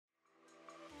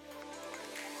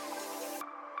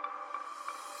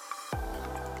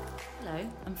Hello,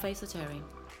 I'm Faisal Terry.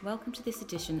 Welcome to this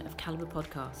edition of Calibre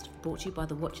Podcast, brought to you by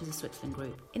the Watches of Switzerland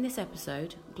Group. In this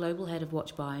episode, Global Head of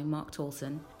Watch Buying Mark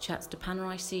Tolson chats to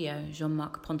Panerai CEO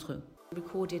Jean-Marc Pontrou,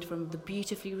 recorded from the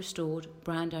beautifully restored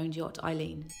brand-owned yacht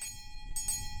Eileen.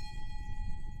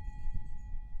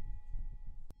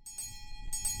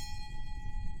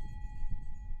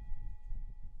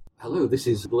 Hello, this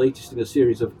is the latest in a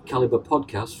series of Calibre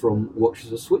podcasts from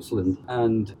Watches of Switzerland,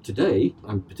 and today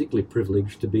I'm particularly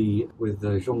privileged to be with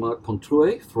Jean-Marc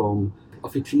Pontrou from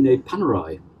Officine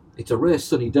Panerai. It's a rare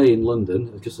sunny day in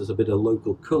London, just as a bit of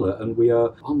local colour, and we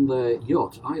are on their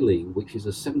yacht Eileen, which is a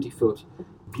 70-foot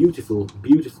beautiful,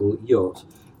 beautiful yacht.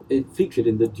 It featured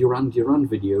in the Duran Duran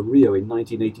video Rio in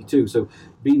 1982. So,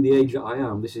 being the age that I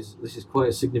am, this is quite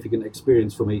a significant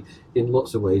experience for me in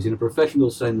lots of ways, in a professional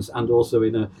sense and also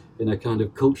in a kind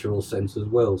of cultural sense as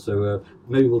well. So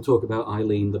maybe we'll talk about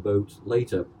Eileen, the boat,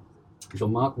 later.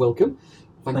 Jean-Marc, welcome.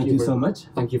 Thank you so much.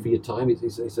 Thank you for your time.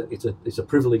 It's a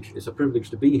privilege. It's a privilege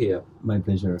to be here. My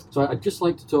pleasure. So I'd just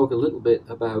like to talk a little bit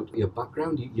about your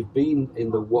background. You've been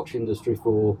in the watch industry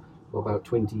for about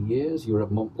 20 years. You were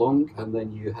at Montblanc, and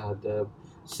then you had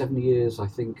 7 years, I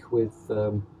think, with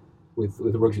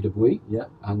Roger Dubuis. Yeah.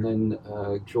 And then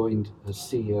joined as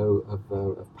CEO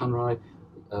of Panerai,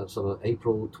 sort of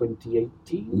April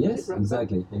 2018. Yes,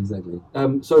 exactly.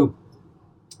 So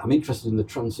I'm interested in the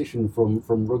transition from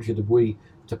Roger Dubuis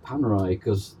to Panerai,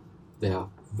 because they are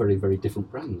very, very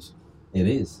different brands. It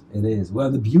is.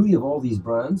 Well, the beauty of all these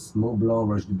brands, Montblanc,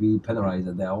 Roger Dubuis, Panerai, is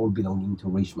that they are all belonging to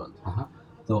Richemont. Uh-huh.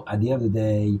 So at the end of the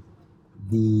day,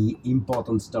 the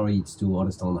important story is to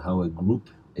understand how a group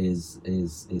is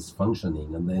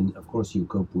functioning, and then of course you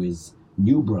cope with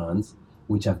new brands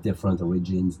which have different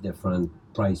origins, different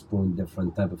price point,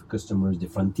 different type of customers,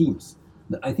 different teams.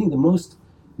 I think the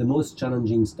most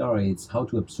challenging story is how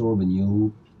to absorb a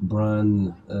new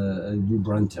brand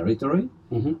territory,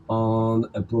 mm-hmm. and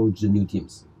approach the new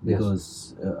teams.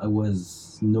 Because I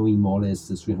was knowing more or less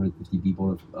the 350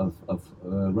 people of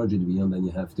Roger Dubuis, and then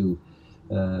you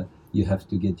have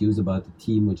to get used about a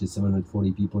team which is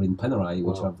 740 people in Panerai,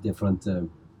 which have different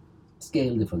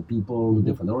scale, different people, mm-hmm.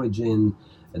 different origin,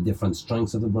 different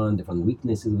strengths of the brand, different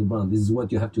weaknesses of the brand. This is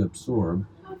what you have to absorb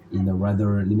in a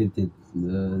rather limited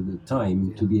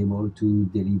time to be able to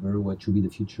deliver what should be the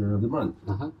future of the brand.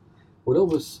 Uh-huh. Well,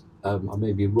 almost, I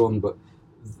may be wrong, but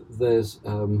there's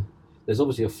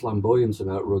obviously a flamboyance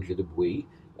about Roger Dubuis,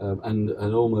 and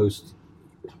almost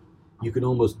you could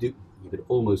almost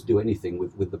do anything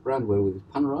with the brand. Where with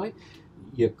Panerai,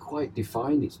 you're quite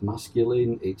defined. It's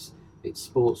masculine. It's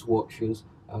sports watches.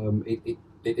 It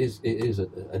is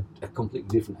a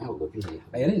completely different outlook, isn't it?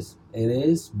 It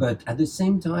is. But at the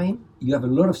same time, you have a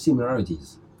lot of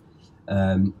similarities.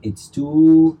 You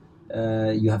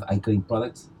have iconic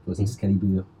products. For instance,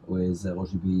 Excalibur with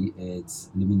Roger Dubuis, it's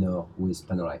Luminor with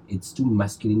Panerai. It's two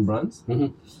masculine brands,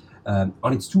 mm-hmm.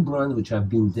 And it's two brands which have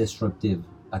been disruptive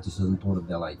at a certain point of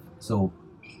their life. So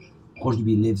Roger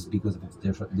Dubuis lives because of its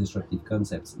disruptive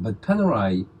concepts, but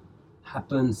Panerai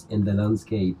happens in the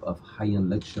landscape of high-end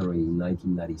luxury in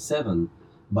 1997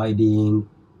 by being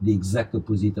the exact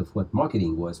opposite of what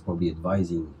marketing was probably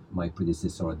advising my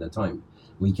predecessor at that time.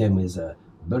 We came with a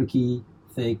bulky,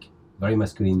 thick, very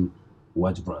masculine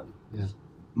watch brand. Yeah.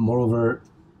 Moreover,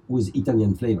 with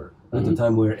Italian flavor. At mm-hmm. a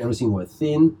time where everything was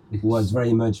thin, was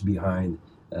very much behind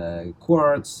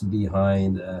quartz,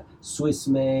 behind Swiss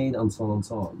made, and so on and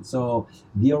so on. So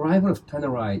the arrival of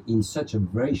Panerai in such a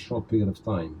very short period of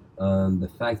time, and the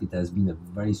fact it has been a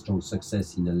very strong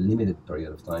success in a limited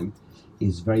period of time,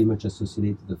 is very much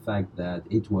associated to the fact that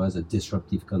it was a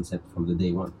disruptive concept from the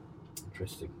day one.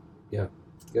 Interesting. Yeah.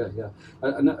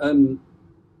 And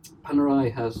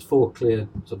Panerai has four clear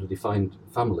sort of defined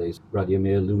families: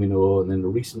 Radiomir, Luminor, and then the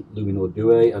recent Luminor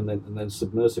Due, and then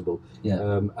Submersible.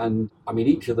 Yeah. And I mean,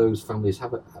 each of those families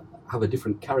have a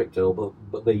different character,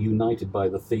 but they're united by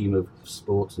the theme of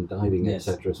sports and diving, yes.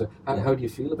 etc. So how do you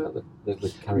feel about the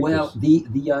characters? Well,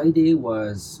 the idea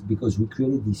was, because we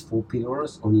created these four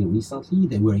pillars only recently,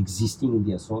 they were existing in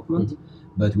the assortment,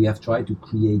 mm-hmm. but we have tried to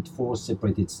create four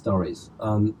separated stories.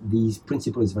 This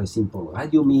principle is very simple.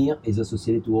 Radiomir is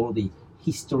associated to all the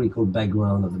historical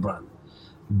background of the brand.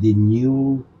 The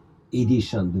new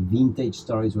edition, the vintage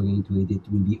stories we're going to edit,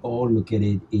 will be all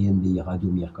located in the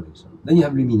Radiomir collection. Then you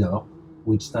have Luminor,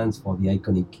 which stands for the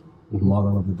iconic mm-hmm.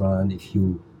 model of the brand. If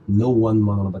you know one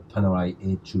model about Panerai,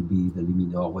 it should be the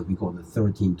Luminor, what we call the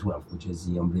 1312, which is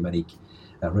the emblematic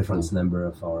reference mm-hmm. number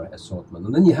of our assortment.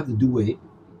 And then you have the Due,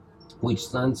 which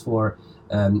stands for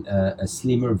a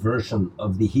slimmer version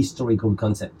of the historical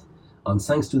concept. And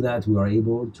thanks to that, we are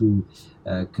able to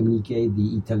communicate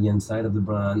the Italian side of the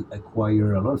brand,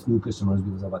 acquire a lot of new customers,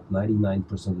 because about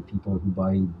 99% of the people who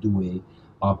buy Due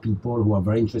are people who are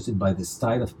very interested by the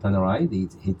style of Panerai,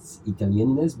 its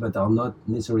Italianiness, but are not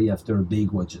necessarily after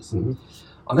big watches. Mm-hmm.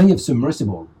 And then you have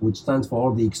Submersible, which stands for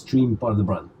all the extreme part of the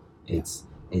brand.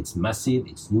 It's massive,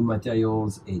 it's new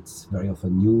materials, it's very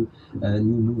often new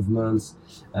movements.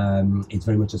 It's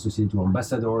very much associated to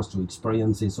ambassadors, to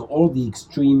experiences. So all the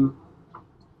extreme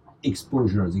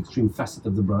exposures, extreme facet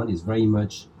of the brand is very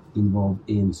much involved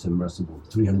in Submersible.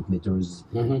 300 meters,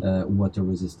 water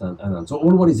resistant, and so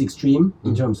all what is extreme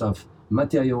in terms of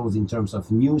materials, in terms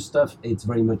of new stuff, it's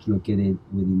very much located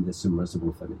within the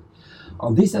Submersible family.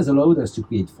 And this has allowed us to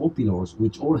create 4 pillars,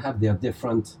 which all have their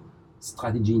different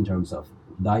strategy in terms of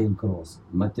dial colors,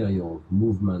 material,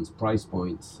 movements, price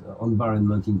points,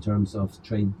 environment in terms of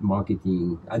trade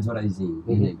marketing, advertising,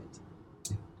 you name it.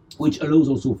 Which allows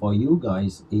also for you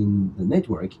guys in the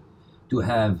network to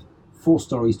have 4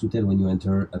 stories to tell when you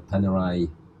enter a Panerai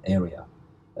area.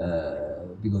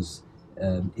 Because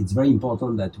it's very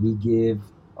important that we give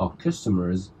our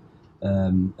customers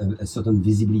a certain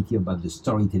visibility about the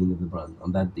storytelling of the brand,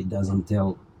 and that it doesn't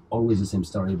tell always the same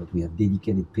story, but we have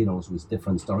dedicated pillars with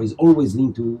different stories, always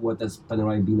linked to what has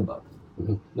Panerai been about.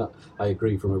 Mm-hmm. No, I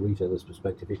agree. From a retailer's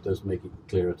perspective, it does make it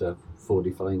clearer to have 4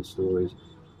 defined stories.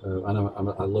 And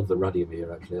I love the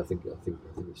Radomir. Actually, I think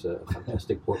it's a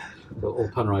fantastic watch. Well, all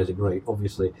Panerais are great,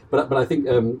 obviously, but I think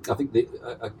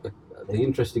the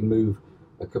interesting move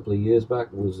a couple of years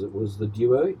back was the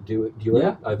Due.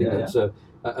 Yeah, I think yeah, that's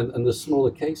and the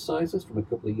smaller case sizes from a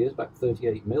couple of years back,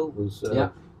 38 mil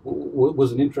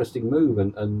was an interesting move,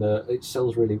 and it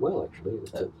sells really well. Actually, it's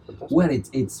fantastic. Well,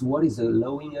 it's what is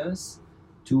allowing us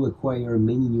to acquire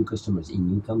many new customers in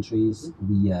new countries.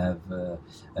 We have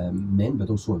men, but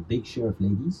also a big share of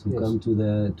ladies who come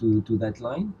to that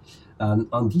line.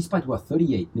 And despite what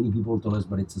 38, many people told us,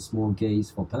 but it's a small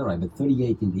case for Panerai, but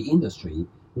 38 in the industry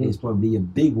is probably a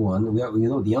big one. We are,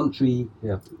 the entry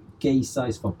case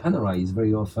size for Panerai is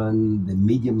very often the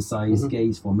medium-sized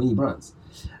case for many brands.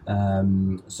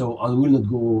 So I will not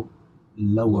go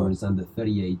lower than the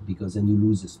 38, because then you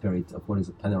lose the spirit of what is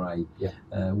a Panerai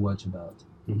watch about.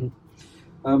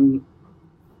 Mm-hmm.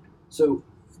 So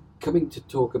coming to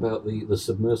talk about the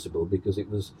Submersible, because it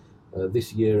was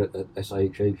this year at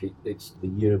SIHH, it's the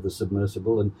year of the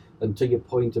Submersible, and to your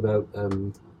point about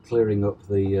clearing up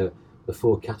the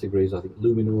 4 categories, I think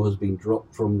Luminor has been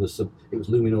dropped from it was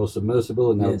Luminor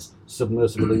Submersible, and now it's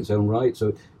Submersible in its own right,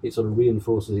 so it sort of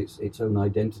reinforces its own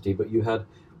identity. But you had,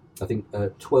 I think,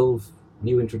 12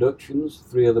 new introductions,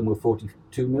 3 of them were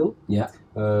 42 mil,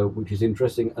 which is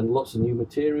interesting, and lots of new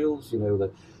materials.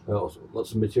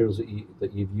 Lots of materials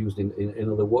that you've used in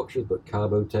other watches, but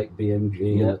Carbotech,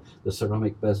 BMG, and the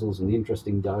ceramic bezels and the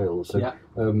interesting dials. So,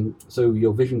 so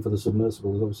your vision for the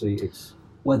Submersible is obviously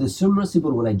Well, the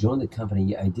Submersible, when I joined the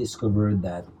company, I discovered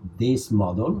that this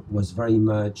model was very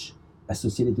much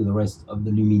associated to the rest of the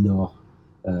Luminor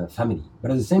family. But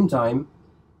at the same time,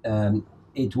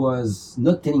 it was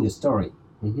not telling a story,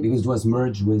 because it was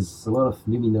merged with a lot of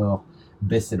Luminor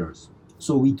bestsellers.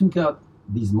 So we took out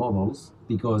these models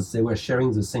because they were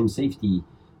sharing the same safety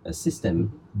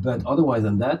system, but otherwise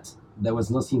than that, there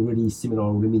was nothing really similar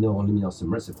on Luminor or Luminor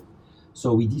Submersible.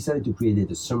 So we decided to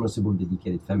create a Submersible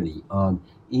dedicated family on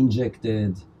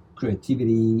injected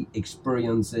creativity,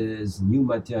 experiences, new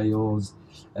materials,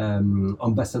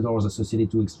 ambassadors associated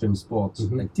to extreme sports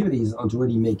activities, and to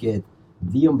really make it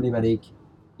the emblematic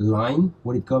line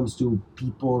when it comes to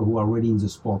people who are really in the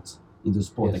sport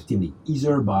activity,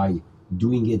 either by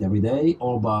doing it every day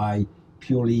or by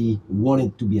purely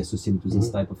wanting to be associated with this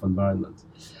type of environment.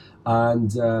 And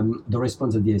the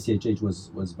response at the SIHH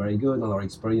was very good on our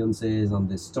experiences, on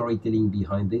the storytelling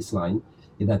behind this line,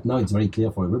 is that now it's very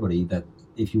clear for everybody that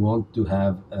if you want to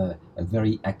have a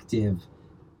very active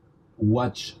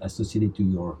watch associated to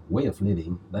your way of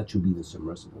living, that should be the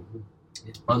Submersible.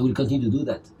 And we'll continue to do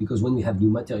that, because when we have new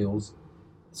materials,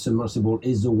 Submersible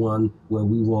is the one where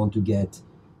we want to get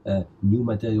new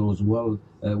materials,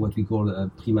 what we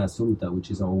call Prima Assoluta, which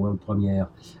is our world premiere,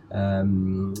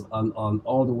 on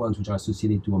all the ones which are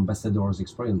associated to ambassadors'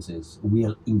 experiences,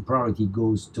 will in priority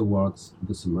goes towards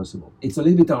the Submersible. It's a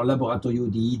little bit our laboratorio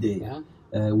di idee,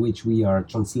 which we are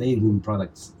translating in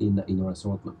products in our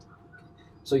assortment.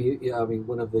 So I mean,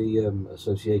 one of the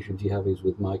associations you have is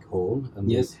with Mike Horn, and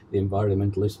the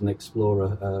environmentalist and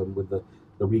explorer, with the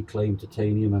reclaimed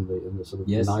titanium and the sort of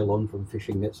nylon from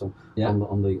fishing nets on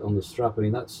the strap. I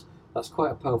mean, that's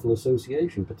quite a powerful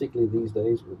association, particularly these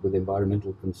days with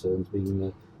environmental concerns being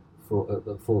at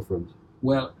the forefront.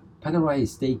 Well, Panerai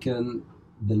has taken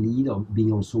the lead of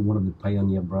being also one of the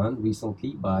pioneer brand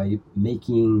recently by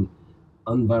making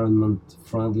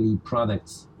environment-friendly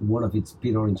products one of its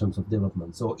pillar in terms of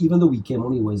development. So even though we came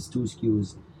only with 2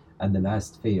 SKUs at the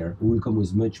last fair, we will come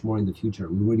with much more in the future.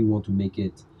 We really want to make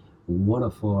it one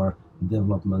of our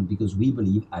development because we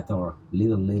believe at our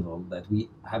little level that we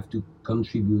have to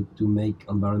contribute to make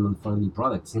environment-friendly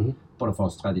products part of our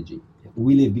strategy. Yeah.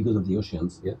 We live because of the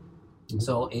oceans. Yeah.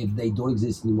 So if they don't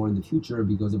exist anymore in the future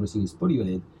because everything is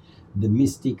polluted, the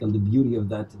mystic and the beauty of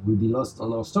that will be lost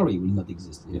on our story, will not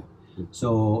exist anymore. Yeah.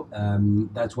 So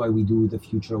that's why we do the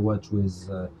future watch with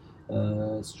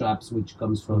straps which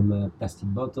comes from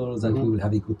plastic bottles, and we will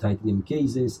have eco-titanium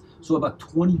cases. So about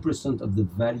 20% of the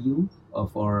value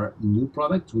of our new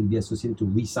product will be associated to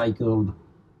recycled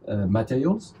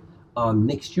materials.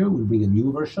 Next year we'll bring a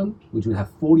new version which will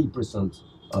have 40%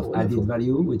 of added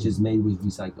value, which is made with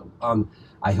recycled.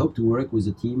 I hope to work with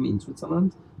a team in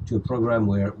Switzerland to a program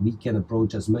where we can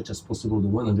approach as much as possible the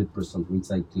 100%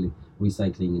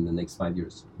 recycling in the next 5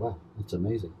 years. Wow, that's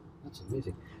amazing. That's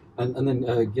amazing. And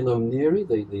then Guillaume Neri,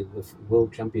 the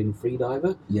world champion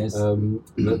freediver. Yes.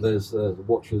 There's the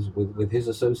watches with his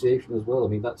association as well. I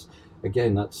mean, that's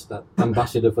that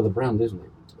ambassador for the brand, isn't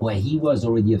it? Well, he was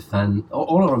already a fan.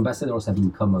 All our ambassadors have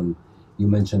in common. You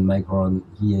mentioned Mike Horan.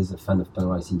 He is a fan of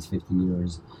Panerai since 15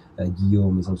 years.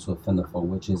 Guillaume is also a fan of our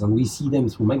watches. And we see them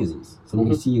through magazines. So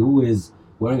we see who is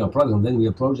wearing our product, and then we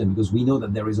approach them because we know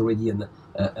that there is already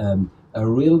a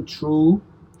real true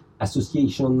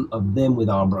association of them with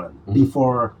our brand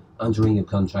before entering a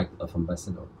contract of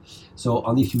ambassador. So,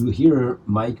 and if you hear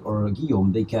Mike or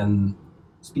Guillaume, they can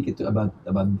speak about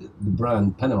the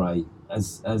brand Panerai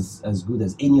as good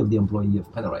as any of the employee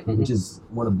of Panerai, which is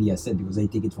one of the assets because they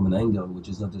take it from an angle which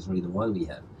is not necessarily the one we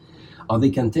have. Or they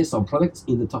can test our products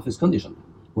in the toughest condition.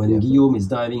 When Guillaume is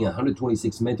diving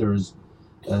 126 meters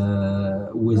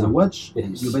with a watch,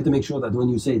 you better make sure that when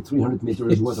you say 300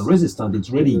 meters water resistant, it's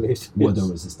really water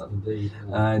resistant. Indeed.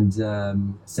 And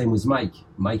same with Mike.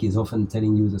 Mike is often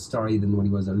telling you the story that when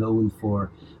he was alone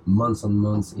for months and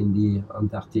months in the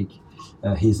Antarctic,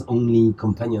 his only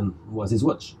companion was his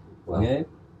watch. Wow. Okay,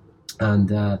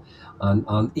 and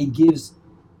it gives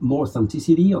more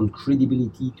authenticity and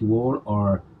credibility to all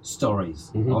our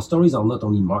stories. Our stories are not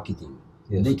only marketing;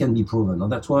 they can be proven,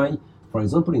 and that's why, for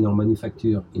example, in our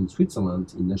manufacture in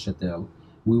Switzerland, in Neuchâtel,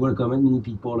 we welcome many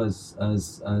people as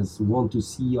want to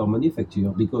see our manufacture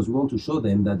because we want to show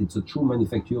them that it's a true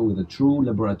manufacturer with a true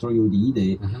laboratory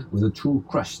ODE, with a true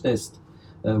crash test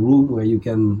room where you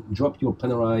can drop your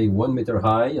Panerai 1 meter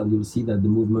high and you'll see that the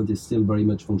movement is still very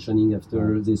much functioning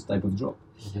after this type of drop.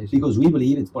 Amazing. Because we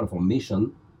believe it's part of our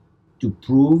mission to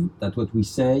prove that what we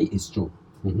say is true.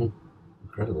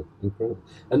 Incredible.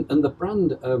 And the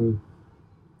brand,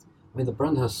 the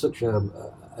brand has such an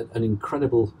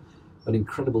incredible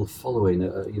following,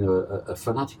 a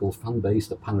fanatical fan base,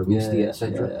 the Panaristi,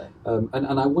 etc.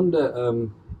 And I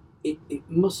wonder, it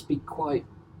must be quite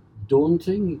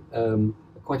daunting,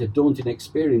 quite a daunting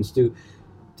experience to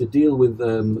deal with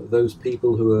those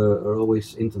people who are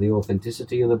always into the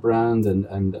authenticity of the brand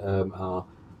and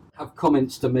have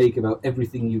comments to make about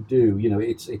everything you do. You know,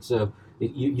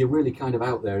 you're really kind of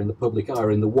out there in the public eye,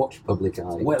 or in the watch public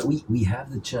eye. Well, we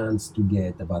have the chance to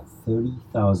get about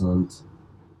 30,000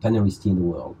 Panaristi in the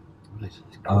world. Right.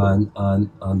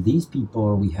 And these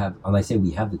people we have, and I say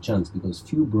we have the chance because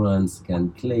few brands can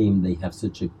claim they have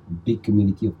such a big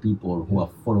community of people who are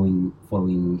following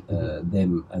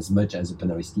them as much as the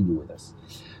Panaristi do with us.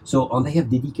 So, and they have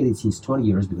dedicated since 20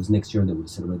 years because next year they will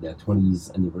celebrate their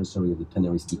 20th anniversary of the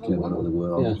Panaristi Club all over the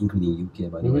world, including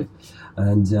UK, by the way.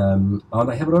 And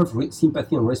I have a lot of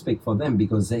sympathy and respect for them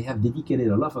because they have dedicated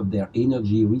a lot of their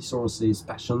energy, resources,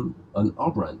 passion on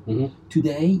our brand.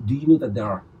 Today, do you know that there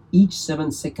are each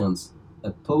 7 seconds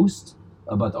a post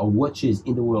about our watches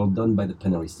in the world done by the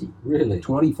Panaristi? Really?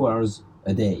 24 hours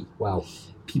a day. Wow.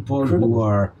 People Incredible. Who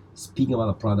are speaking about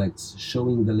the products,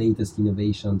 showing the latest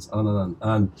innovations, on.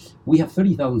 And we have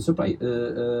 30,000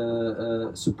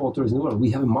 supporters in the world.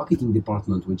 We have a marketing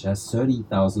department which has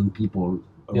 30,000 people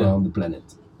around the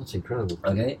planet. That's incredible.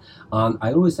 Okay, and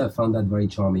I always have found that very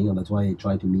charming, and that's why I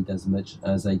try to meet as much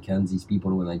as I can these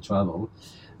people when I travel.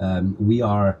 We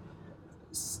are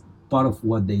part of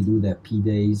what they do, their P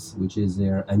Days, which is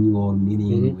their annual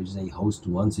meeting, which they host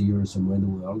once a year somewhere in the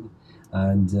world.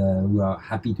 And we are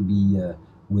happy to be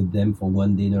with them for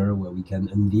one dinner where we can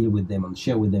unveil with them and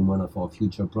share with them one of our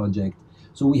future projects.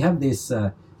 So we have this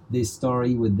this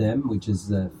story with them, which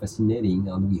is fascinating,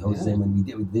 and we host them.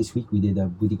 And this week we did a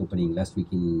boutique opening last week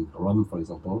in Rome, for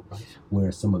example,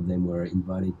 where some of them were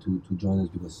invited to join us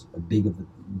because a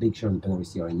big share of the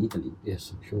panelists are in Italy.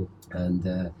 Yes, I'm sure.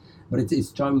 And but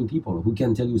it's charming people who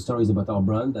can tell you stories about our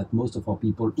brand that most of our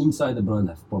people inside the brand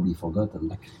have probably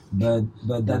forgotten, but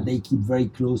that they keep very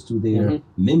close to their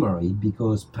memory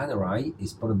because Panerai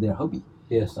is part of their hobby.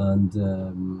 Yes. And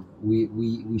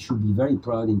we should be very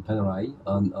proud in Panerai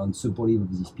and supportive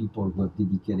of these people who have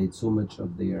dedicated so much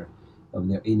of their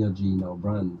energy in our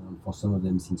brand, and for some of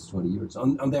them since 20 years.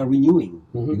 And they are renewing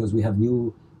because we have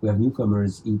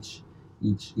newcomers each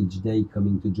day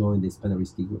coming to join this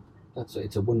Paneristi group.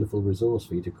 It's a wonderful resource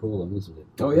for you to call on, isn't it?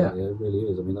 Oh yeah, it really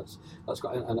is. I mean, that's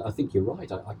quite, and I think you're right.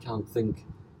 I can't think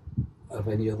of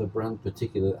any other brand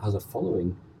particular that has a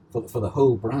following for the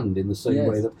whole brand in the same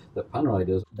way that Panerai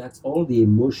does. That's all the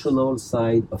emotional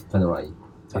side of Panerai.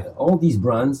 Yeah. All these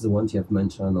brands, the ones you have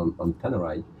mentioned on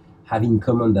Panerai, have in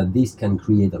common that this can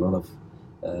create a lot of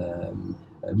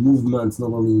movements,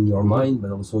 not only in your mind,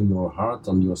 but also your heart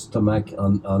and your stomach,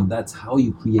 and that's how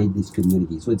you create this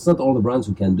community. So it's not all the brands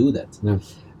who can do that. No.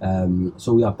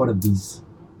 So we are part of these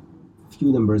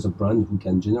few numbers of brands who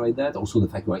can generate that. Also the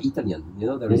fact we are Italian.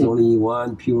 There is only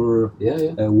one pure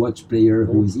watch player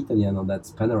who is Italian, and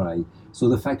that's Panerai. So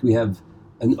the fact we have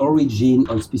an origin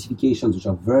and specifications which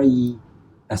are very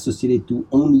associated to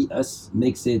only us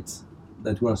makes it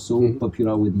that we are so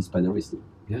popular with these Paneristi.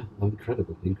 Yeah,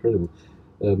 incredible.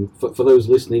 For those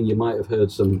listening, you might have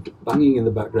heard some banging in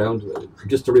the background.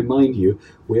 Just to remind you,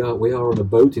 we are on a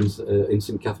boat in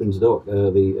St Catherine's Dock,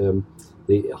 the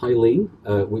Hyleen,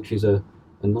 which is a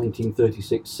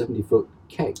 1936 70-foot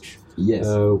ketch. Yes.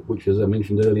 Which, as I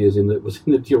mentioned earlier, was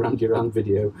in the Duran Duran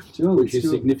video, which is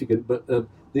significant. But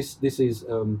this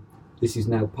is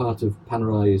now part of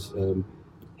Panerai's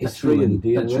history and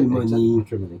patrimony,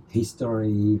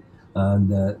 history.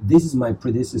 And this is my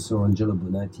predecessor, Angelo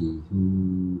Bonatti,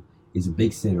 who is a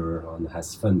big sailor and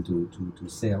has fun to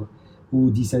sail, who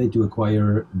decided to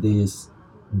acquire this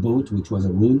boat, which was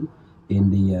a Rune, in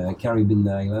the Caribbean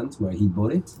islands, where he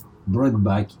bought it, brought it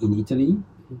back in Italy,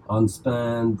 and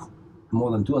spent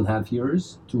more than 2.5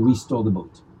 years to restore the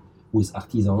boat with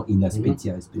artisans in La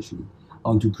Spezia especially,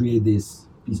 and to create this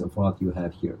piece of art you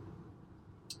have here.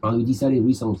 And we decided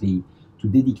recently to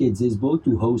dedicate this boat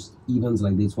to host events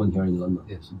like this one here in London.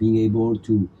 Yes. Being able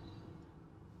to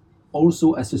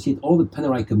also associate all the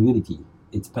Panerai community.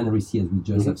 It's Paneristi, as we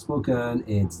just have spoken,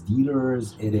 it's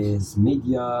dealers, it is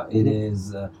media, it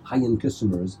is high-end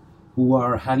customers who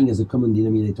are having as a common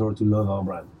denominator to love our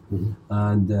brand.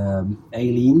 And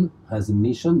Aileen has a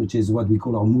mission, which is what we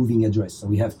call our moving address. So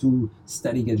we have two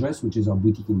static addresses, which is our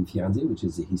boutique in Firenze, which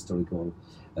is the historical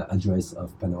address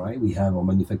of Panerai. We have our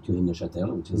manufacturer in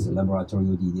Neuchâtel, which is the laboratory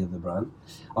ODD of the brand.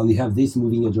 And we have this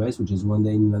moving address, which is one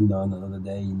day in London, another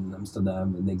day in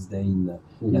Amsterdam, the next day in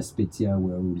La Spezia,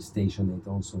 where we will station it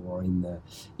also, or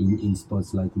in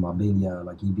spots like Marbella,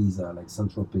 like Ibiza, like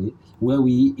Saint-Tropez, where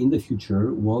we, in the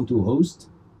future, want to host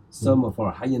some of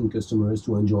our high-end customers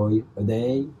to enjoy a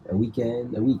day, a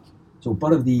weekend, a week. So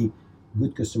part of the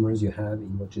good customers you have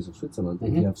in Watches of Switzerland,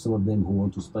 if you have some of them who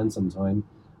want to spend some time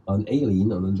on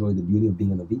Aileen and enjoy the beauty of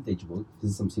being on a vintage boat,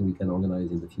 this is something we can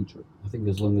organize in the future. I think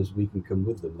as long as we can come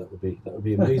with them, that would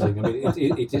be amazing. I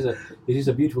mean, it is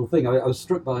a beautiful thing. I was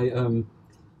struck by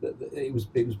it was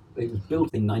built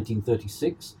in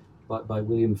 1936. By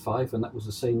William Fife, and that was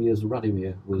the same year as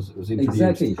Radomir was introduced.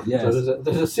 Exactly, yes. So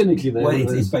there's a synergy there.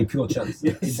 Well, it's by pure chance.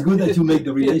 Yes. It's good that you make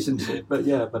the relationship, but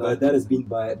that has been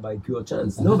by pure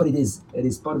chance. No, but it is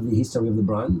part of the history of the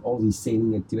brand, all these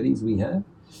sailing activities we have.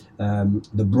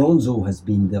 The Bronzo has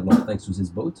been developed thanks to this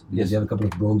boat, because you have a couple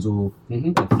of Bronzo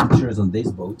features on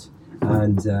this boat,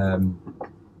 and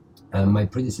my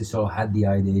predecessor had the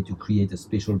idea to create a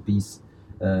special piece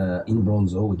in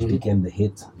Bronzo, which became the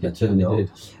hit that you know.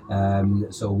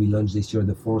 So we launched this year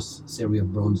the 4th series of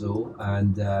Bronzo,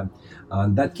 and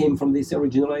that came from this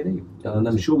original idea. And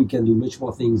I'm sure we can do much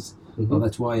more things.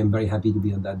 That's why I'm very happy to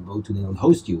be on that boat today and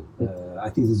host you. I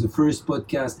think this is the first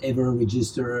podcast ever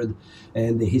registered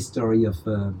in the history of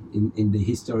in the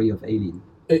history of Aileen.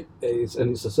 It's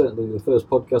certainly the first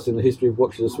podcast in the history of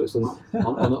Watches of Switzerland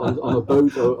on a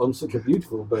boat, on such a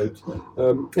beautiful boat.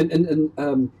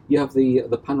 And you have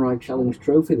the Panerai Challenge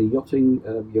Trophy, the yachting.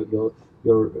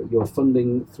 You're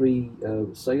funding 3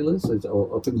 sailors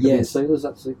or up-and-coming sailors.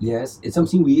 That's it. Yes, it's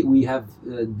something we have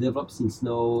developed since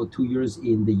now 2 years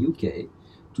in the UK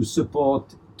to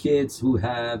support kids who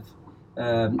have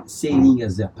sailing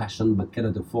as their passion, but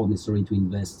cannot afford necessarily to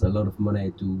invest a lot of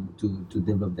money to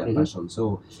develop their passion.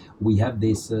 So we have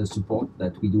this support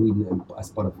that we do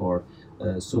as part of our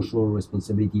social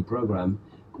responsibility program,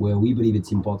 where we believe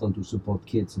it's important to support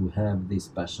kids who have this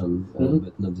passion,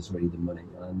 but not necessarily the money.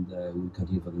 And we'll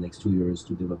continue for the next 2 years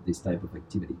to develop this type of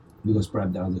activity, because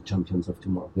perhaps they are the champions of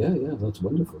tomorrow. Yeah, that's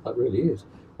wonderful. That really is.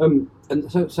 And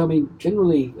so I mean,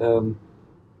 generally,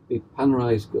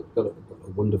 Panerai's got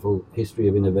a wonderful history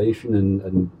of innovation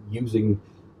and using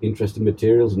interesting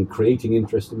materials and creating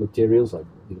interesting materials like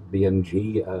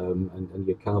BMG and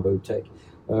your Carbotech.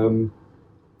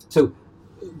 So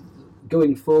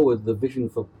going forward, the vision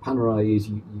for Panerai is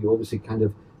you obviously kind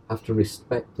of have to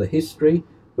respect the history,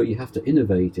 but you have to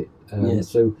innovate it. Yes.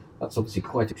 So that's obviously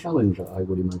quite a challenge, I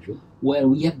would imagine. Well,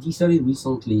 we have decided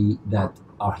recently that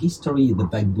our history is the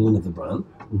backbone of the brand,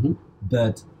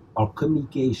 but our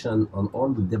communication on all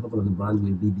the development of the brand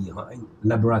will be behind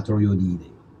Laboratorio di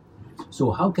Idee.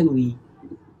 So how can we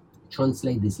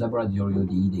translate this Laboratorio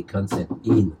di Idee concept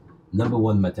in, number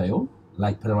one, material,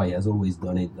 like Panerai has always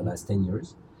done it the last 10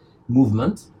 years,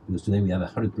 movement, because today we have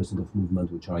 100% of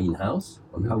movement which are in-house,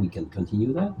 on how we can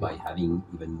continue that by having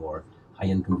even more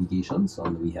high-end communications,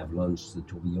 and we have launched the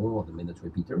Tourbillon or the Minute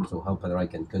Repeater, so how Panerai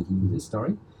can continue this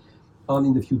story, and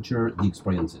in the future, the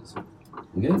experiences.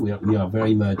 Okay, we are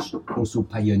very much also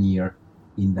pioneer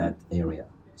in that area.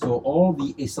 So all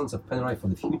the essence of Panerai for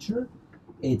the future,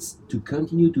 it's to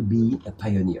continue to be a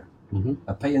pioneer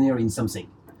in something,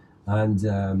 and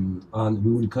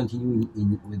we will continue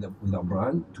with our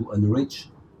brand to enrich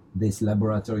this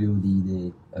Laboratorio di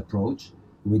Idee approach,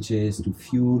 which is to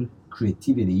fuel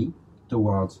creativity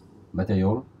towards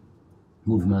material,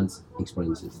 movements,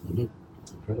 experiences.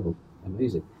 Incredible,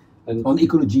 amazing. And on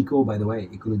Ecologico, by the way,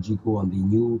 on the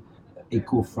new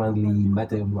eco-friendly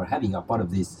material we're having are part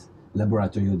of this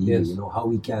Laboratorio di Idee. Yes. How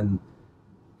we can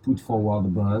put forward the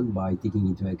brand by taking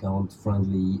into account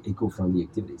eco-friendly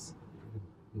activities.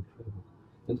 Incredible.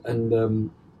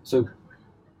 And so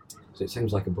it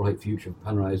seems like a bright future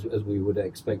for Panerai as we would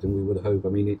expect and we would hope. I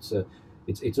mean, it's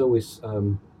always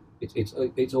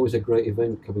it's always a great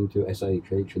event coming to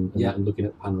SIHH and looking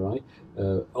at Panerai.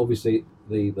 Obviously,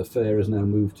 the fair has now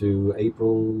moved to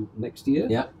April next year.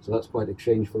 Yeah. So that's quite a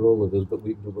change for all of us. But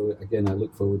again, I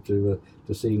look forward to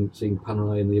seeing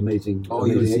Panerai and the amazing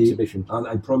exhibition. And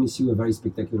I promise you a very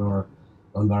spectacular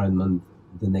environment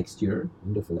the next year.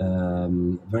 Wonderful.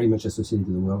 Very much associated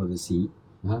to the world of the sea.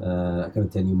 I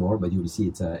cannot tell you more, but you will see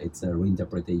it's a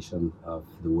reinterpretation of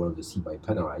the world of the sea by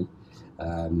Panerai.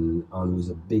 And with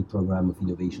a big program of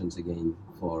innovations again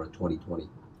for 2020.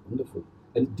 Wonderful.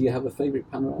 And do you have a favorite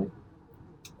Panerai?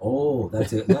 Oh,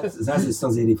 that's a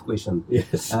sensitive question.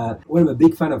 Yes. Well, I'm a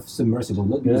big fan of submersible,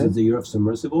 not because it's the year of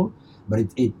submersible, but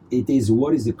it is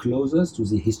what is the closest to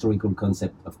the historical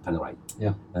concept of Panerai.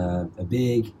 Yeah. A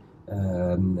big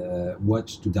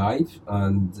watch to dive,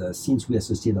 and since we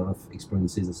associate a lot of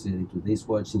experiences associated to this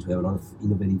watch, since we have a lot of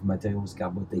innovative materials,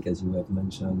 Carbotech, as you have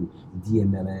mentioned,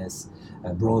 DMLS,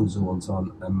 Bronzo, and so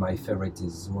on, and my favorite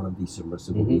is one of these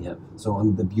submersibles we have. So,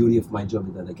 and the beauty of my job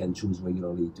is that I can choose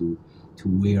regularly to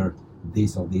wear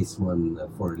this or this one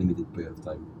for a limited period of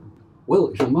time.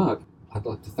 Well, Jean-Marc, I'd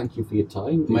like to thank you for your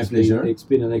time. My pleasure. It's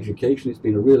been an education. It's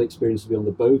been a real experience to be on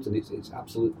the boat, and it's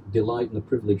absolute delight and a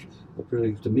privilege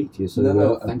to meet you.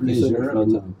 So thank you so much for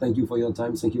your time. Thank you for your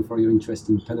time. Thank you for your interest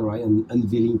in Panerai and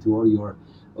unveiling to all your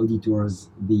auditors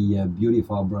the beauty of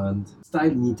our brand,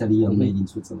 styled in Italy and made in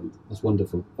Switzerland. That's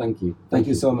wonderful. Thank you. Thank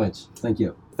you so much. Thank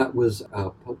you. That was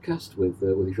our podcast with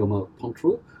Jean-Marc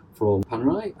Pontreux from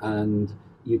Panerai, and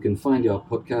you can find our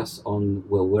podcasts on,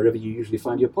 wherever you usually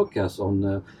find your podcasts,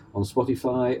 on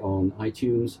Spotify, on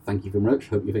iTunes. Thank you very much.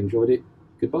 Hope you've enjoyed it.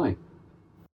 Goodbye.